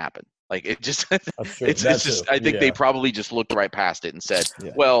that's going to happen. It just, it's just. I think they probably just looked right past it and said,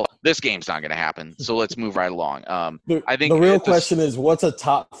 "Well, this game's not going to happen, so let's move right along." I think the real question is, what's a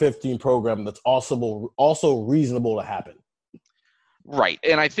top 15 program that's also reasonable to happen? Right,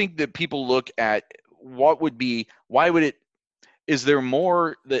 and I think that people look at is there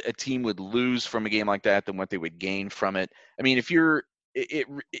more that a team would lose from a game like that than what they would gain from it? I mean,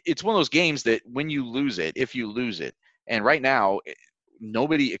 it's one of those games that when you lose it, if you lose it, and right now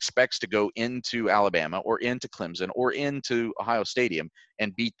nobody expects to go into Alabama or into Clemson or into Ohio Stadium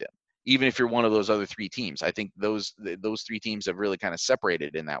and beat them, even if you're one of those other three teams. I think those three teams have really kind of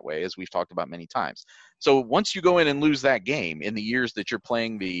separated in that way, as we've talked about many times. So once you go in and lose that game in the years that you're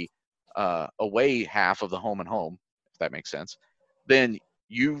playing the away half of the home and home, if that makes sense, then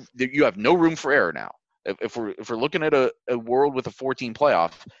you have no room for error now. If we're looking at a world with a 14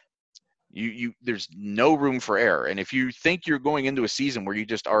 playoff, there's no room for error. And if you think you're going into a season where you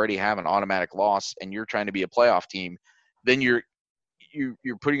just already have an automatic loss and you're trying to be a playoff team, then you're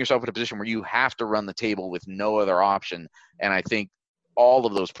putting yourself in a position where you have to run the table with no other option. And I think all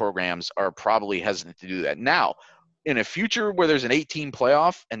of those programs are probably hesitant to do that. Now, in a future where there's an 18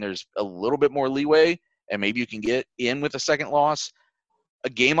 playoff and there's a little bit more leeway and maybe you can get in with a second loss, a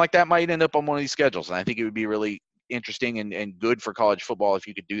game like that might end up on one of these schedules. And I think it would be really interesting and good for college football if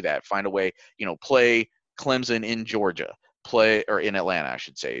you could do that. Find a way, play Clemson in Georgia, or in Atlanta, I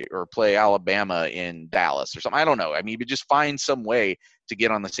should say, or play Alabama in Dallas or something. I don't know. I mean, but just find some way to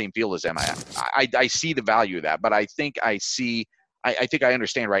get on the same field as them. I see the value of that, but I think I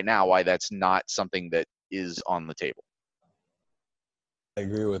understand right now why that's not something that is on the table. I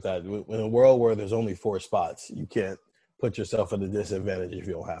agree with that. In a world where there's only 4 spots, you can't put yourself at a disadvantage if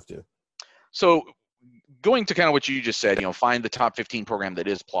you don't have to. So going to kind of what you just said, find the top 15 program that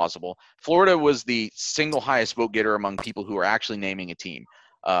is plausible. Florida was the single highest vote getter among people who are actually naming a team.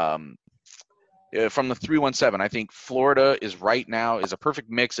 From the 317, I think Florida is a perfect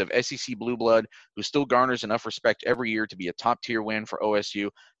mix of SEC blue blood who still garners enough respect every year to be a top-tier win for OSU.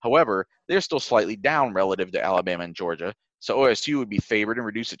 However, they're still slightly down relative to Alabama and Georgia, so OSU would be favored and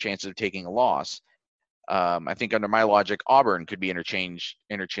reduce the chances of taking a loss. I think under my logic, Auburn could be interchange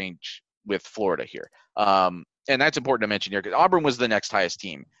with Florida here. And that's important to mention here because Auburn was the next highest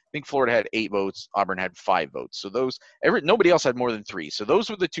team. I think Florida had 8 votes. Auburn had 5 votes. So nobody else had more than 3. So those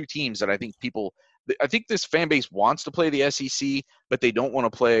were the 2 teams that I think this fan base wants to play the SEC, but they don't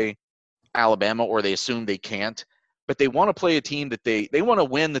want to play Alabama, or they assume they can't. But they want to play a team that they want to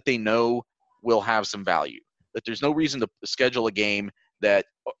win that they know will have some value. That there's no reason to schedule a game that,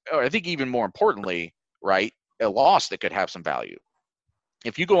 or I think even more importantly, right, a loss that could have some value.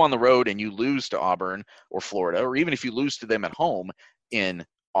 If you go on the road and you lose to Auburn or Florida, or even if you lose to them at home in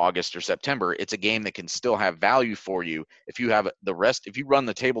August or September, it's a game that can still have value for you. If you run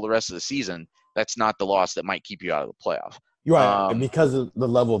the table the rest of the season, that's not the loss that might keep you out of the playoff. You're right, because of the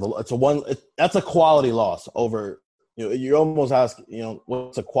level of that's a quality loss over. You almost ask,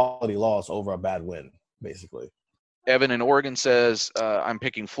 what's a quality loss over a bad win, basically. Evan in Oregon says, I'm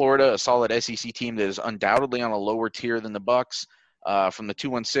picking Florida, a solid SEC team that is undoubtedly on a lower tier than the Bucks. From the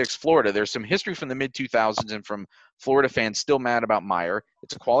 216, Florida, there's some history from the mid-2000s and from Florida fans still mad about Meyer.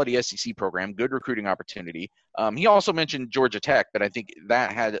 It's a quality SEC program, good recruiting opportunity. He also mentioned Georgia Tech, but I think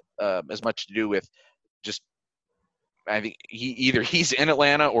that had as much to do with just – I think he's in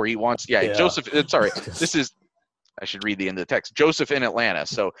Atlanta or he wants – Joseph – sorry, I should read the end of the text. Joseph in Atlanta.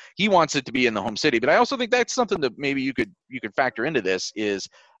 So he wants it to be in the home city. But I also think that's something that maybe you could factor into this is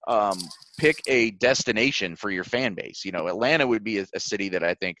pick a destination for your fan base. Atlanta would be a city that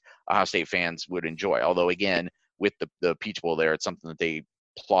I think Ohio State fans would enjoy. Although, again, with the Peach Bowl there, it's something that they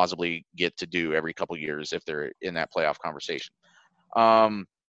plausibly get to do every couple of years if they're in that playoff conversation.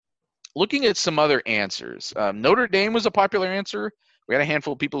 Looking at some other answers, Notre Dame was a popular answer. We had a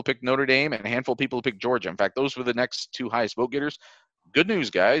handful of people who picked Notre Dame and a handful of people who picked Georgia. In fact, those were the next 2 highest vote getters. Good news,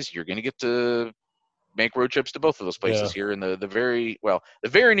 guys. You're going to get to make road trips to both of those places here in the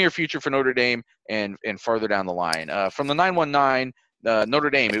very near future for Notre Dame and farther down the line. From the 919, Notre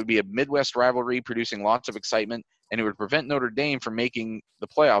Dame, it would be a Midwest rivalry producing lots of excitement, and it would prevent Notre Dame from making the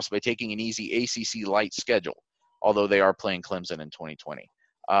playoffs by taking an easy ACC light schedule, although they are playing Clemson in 2020.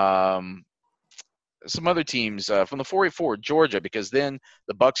 Some other teams from the 484, Georgia, because then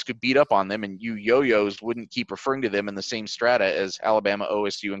the Bucks could beat up on them and you yo-yos wouldn't keep referring to them in the same strata as Alabama,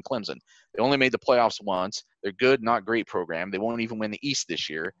 OSU, and Clemson. They only made the playoffs once. They're good, not great program. They won't even win the East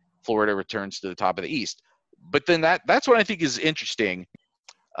this year. Florida returns to the top of the East. But then that's what I think is interesting,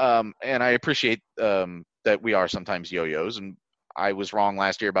 and I appreciate that we are sometimes yo-yos, and I was wrong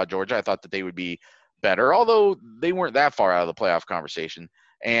last year about Georgia. I thought that they would be better, although they weren't that far out of the playoff conversation.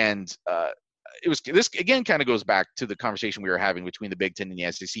 And this again kind of goes back to the conversation we were having between the Big Ten and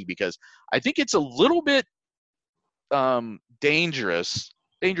the SEC, because I think it's a little bit dangerous.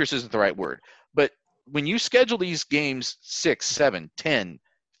 Dangerous isn't the right word, but when you schedule these games 6, 7, 10,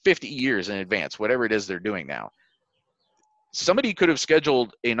 50 years in advance, whatever it is they're doing now. Somebody could have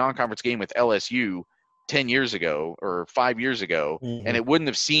scheduled a non-conference game with LSU 10 years ago or 5 years ago, and it wouldn't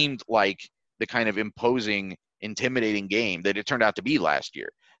have seemed like the kind of imposing, intimidating game that it turned out to be last year.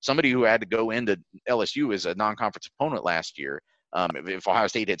 Somebody who had to go into LSU as a non-conference opponent last year, if Ohio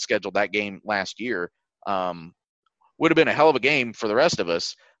State had scheduled that game last year, would have been a hell of a game for the rest of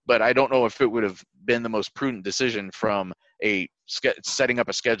us, but I don't know if it would have been the most prudent decision from setting up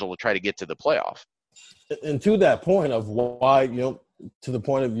a schedule to try to get to the playoff. And to that point of why, to the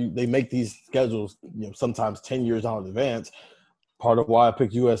point of they make these schedules, sometimes 10 years out in advance. Part of why I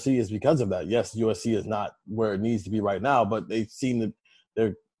picked USC is because of that. Yes, USC is not where it needs to be right now, but they seem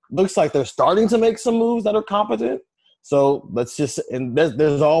to looks like they're starting to make some moves that are competent. So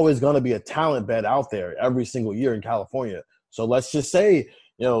there's always going to be a talent bed out there every single year in California. So let's just say,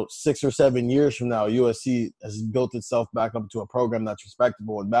 6 or 7 years from now, USC has built itself back up to a program that's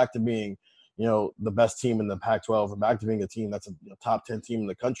respectable and back to being, the best team in the Pac-12 and back to being a team that's a top 10 team in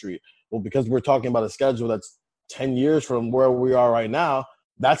the country. Well, because we're talking about a schedule that's 10 years from where we are right now,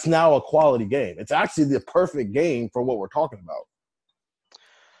 that's now a quality game. It's actually the perfect game for what we're talking about.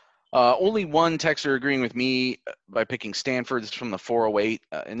 Only one texter agreeing with me by picking Stanford. This is from the 408,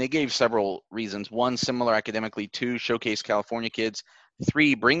 and they gave several reasons. 1, similar academically. 2, showcase California kids.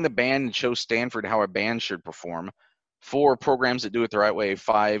 3, bring the band and show Stanford how a band should perform. 4, programs that do it the right way.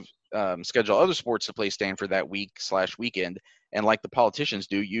 5, schedule other sports to play Stanford that week/weekend, and like the politicians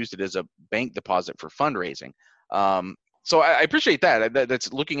do, used it as a bank deposit for fundraising. So I appreciate that.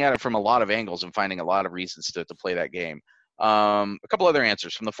 That's looking at it from a lot of angles and finding a lot of reasons to play that game. A couple other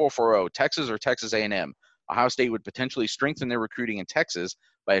answers from the 440. Texas or Texas A&M. Ohio State would potentially strengthen their recruiting in Texas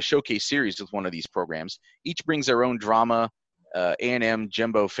by a showcase series with one of these programs. Each brings their own drama. A&M,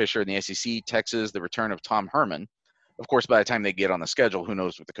 Jimbo Fisher in the SEC. Texas, the return of Tom Herman. Of course, by the time they get on the schedule, who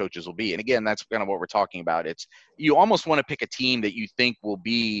knows what the coaches will be. And again, that's kind of what we're talking about. You almost want to pick a team that you think will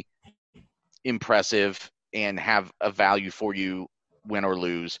be impressive and have a value for you, win or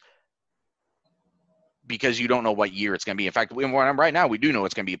lose, because you don't know what year it's going to be. In fact, right now we do know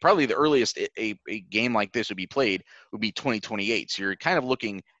it's going to be. Probably the earliest a game like this would be played would be 2028. So you're kind of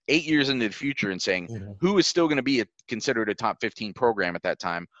looking 8 years into the future and saying, who is still going to be considered a top 15 program at that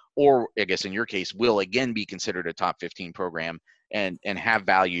time? Or I guess in your case, will again be considered a top 15 program and have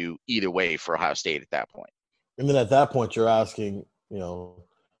value either way for Ohio State at that point. And then at that point, you're asking,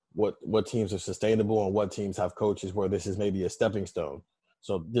 what teams are sustainable and what teams have coaches where this is maybe a stepping stone.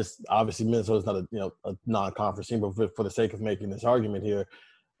 So this obviously Minnesota's not a non-conference team, but for the sake of making this argument here,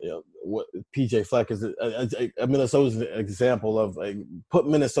 what PJ Fleck is a Minnesota's an example of put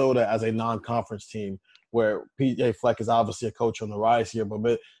Minnesota as a non-conference team where PJ Fleck is obviously a coach on the rise here,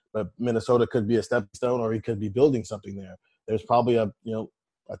 but Minnesota could be a stepping stone or he could be building something there. There's probably a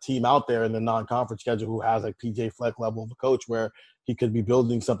team out there in the non-conference schedule who has a PJ Fleck level of a coach where he could be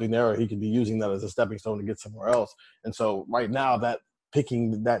building something there or he could be using that as a stepping stone to get somewhere else. And so right now that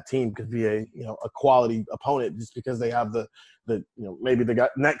picking that team could be a quality opponent just because they have the maybe they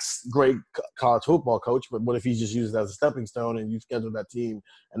got next great college football coach, but what if he just used it as a stepping stone and you schedule that team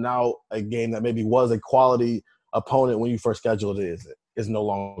and now a game that maybe was a quality opponent when you first scheduled it is no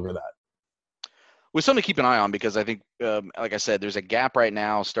longer that. With something to keep an eye on because I think, like I said, there's a gap right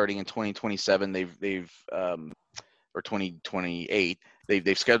now starting in 2027. They've or 2028.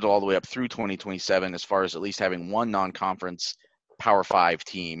 They've scheduled all the way up through 2027 as far as at least having one non-conference Power 5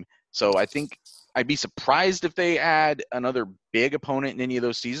 team. So I think I'd be surprised if they add another big opponent in any of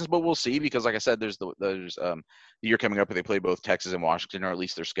those seasons, but we'll see because, like I said, there's the year coming up where they play both Texas and Washington, or at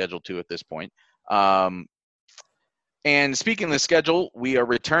least they're scheduled to at this point. And speaking of the schedule, we are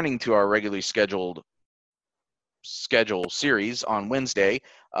returning to our regularly scheduled schedule series on Wednesday.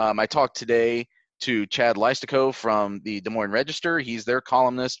 I talked today to Chad Leistico from the Des Moines Register. He's their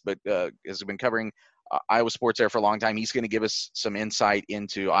columnist, but has been covering Iowa sports there for a long time. He's going to give us some insight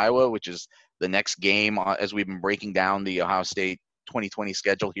into Iowa, which is the next game as we've been breaking down the Ohio State 2020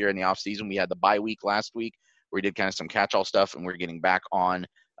 schedule here in the offseason. We had the bye week last week where we did kind of some catch-all stuff, and we're getting back on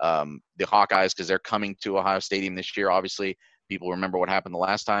the Hawkeyes because they're coming to Ohio Stadium this year. Obviously, people remember what happened the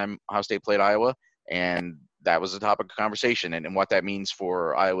last time Ohio State played Iowa, and that was a topic of conversation and what that means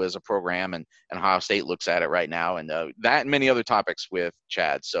for Iowa as a program and Ohio State looks at it right now, and that and many other topics with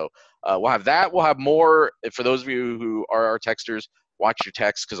Chad. So we'll have that. We'll have more. For those of you who are our texters, watch your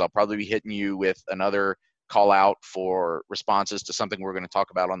texts because I'll probably be hitting you with another call out for responses to something we're going to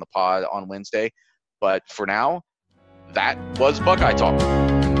talk about on the pod on Wednesday. But for now, that was Buckeye Talk.